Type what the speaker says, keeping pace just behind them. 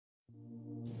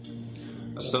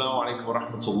Assalamu alaikum wa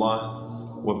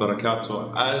rahmatullah wa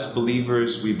barakatuh. As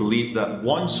believers, we believe that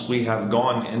once we have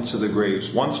gone into the graves,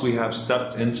 once we have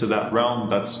stepped into that realm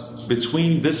that's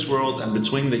between this world and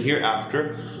between the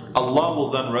hereafter, Allah will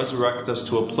then resurrect us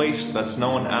to a place that's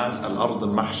known as Al-Ard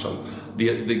al-Mahshar,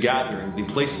 the gathering, the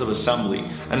place of assembly.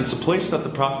 And it's a place that the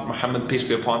Prophet Muhammad, peace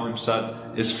be upon him, said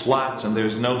is flat and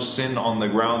there's no sin on the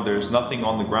ground, there's nothing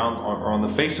on the ground or on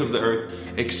the face of the earth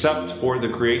except for the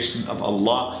creation of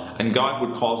Allah. And God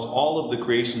would cause all of the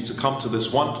creation to come to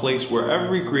this one place where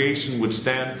every creation would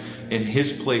stand in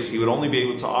His place. He would only be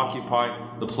able to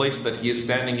occupy the place that He is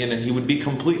standing in, and He would be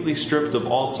completely stripped of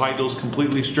all titles,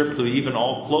 completely stripped of even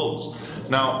all clothes.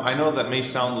 Now, I know that may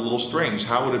sound a little strange.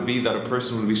 How would it be that a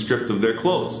person would be stripped of their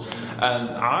clothes? And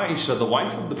Aisha, the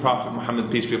wife of the Prophet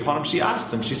Muhammad, peace be upon him, she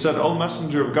asked him, she said, "O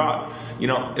Messenger of God,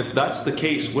 if that's the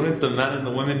case, wouldn't the men and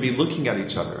the women be looking at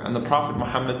each other?" And the Prophet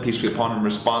Muhammad, peace be upon him,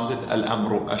 responded,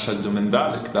 "Al-amru ashaddu min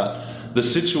dhalik," that the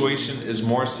situation is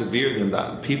more severe than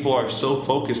that. People are so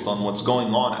focused on what's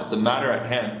going on at the matter at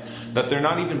hand that they're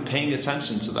not even paying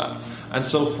attention to that. And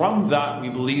so from that, we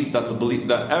believe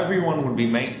that everyone would be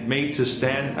made to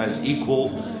stand as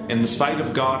equal in the sight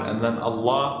of God, and then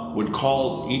Allah would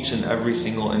call each and every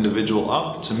single individual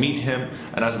up to meet Him.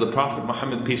 And as the Prophet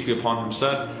Muhammad, peace be upon him,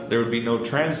 said, there would be no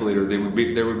translator,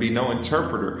 there would be no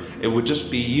interpreter. It would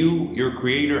just be you, your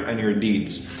Creator, and your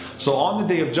deeds. So on the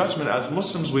Day of Judgment, as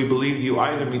Muslims, we believe you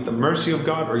either meet the mercy of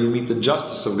God or you meet the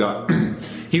justice of God.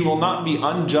 He will not be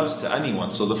unjust to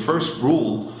anyone. So the first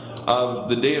rule of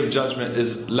the Day of Judgment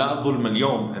is La dhulm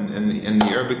al-yawm in the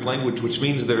Arabic language, which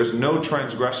means there is no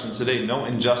transgression today, no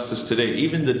injustice today.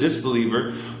 Even the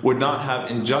disbeliever would not have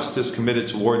injustice committed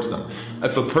towards them.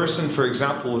 If a person, for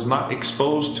example, was not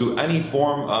exposed to any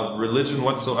form of religion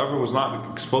whatsoever, was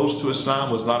not exposed to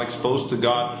Islam, was not exposed to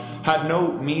God, had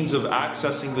no means of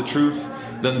accessing the truth,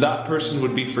 then that person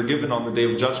would be forgiven on the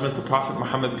Day of Judgment. The Prophet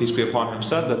Muhammad, peace be upon him,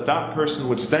 said that that person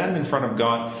would stand in front of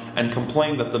God and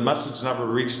complain that the message never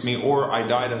reached me, or I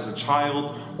died as a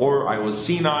child, or I was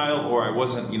senile, or I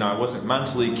wasn't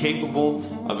mentally capable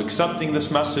of accepting this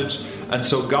message. And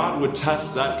so God would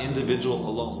test that individual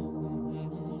alone.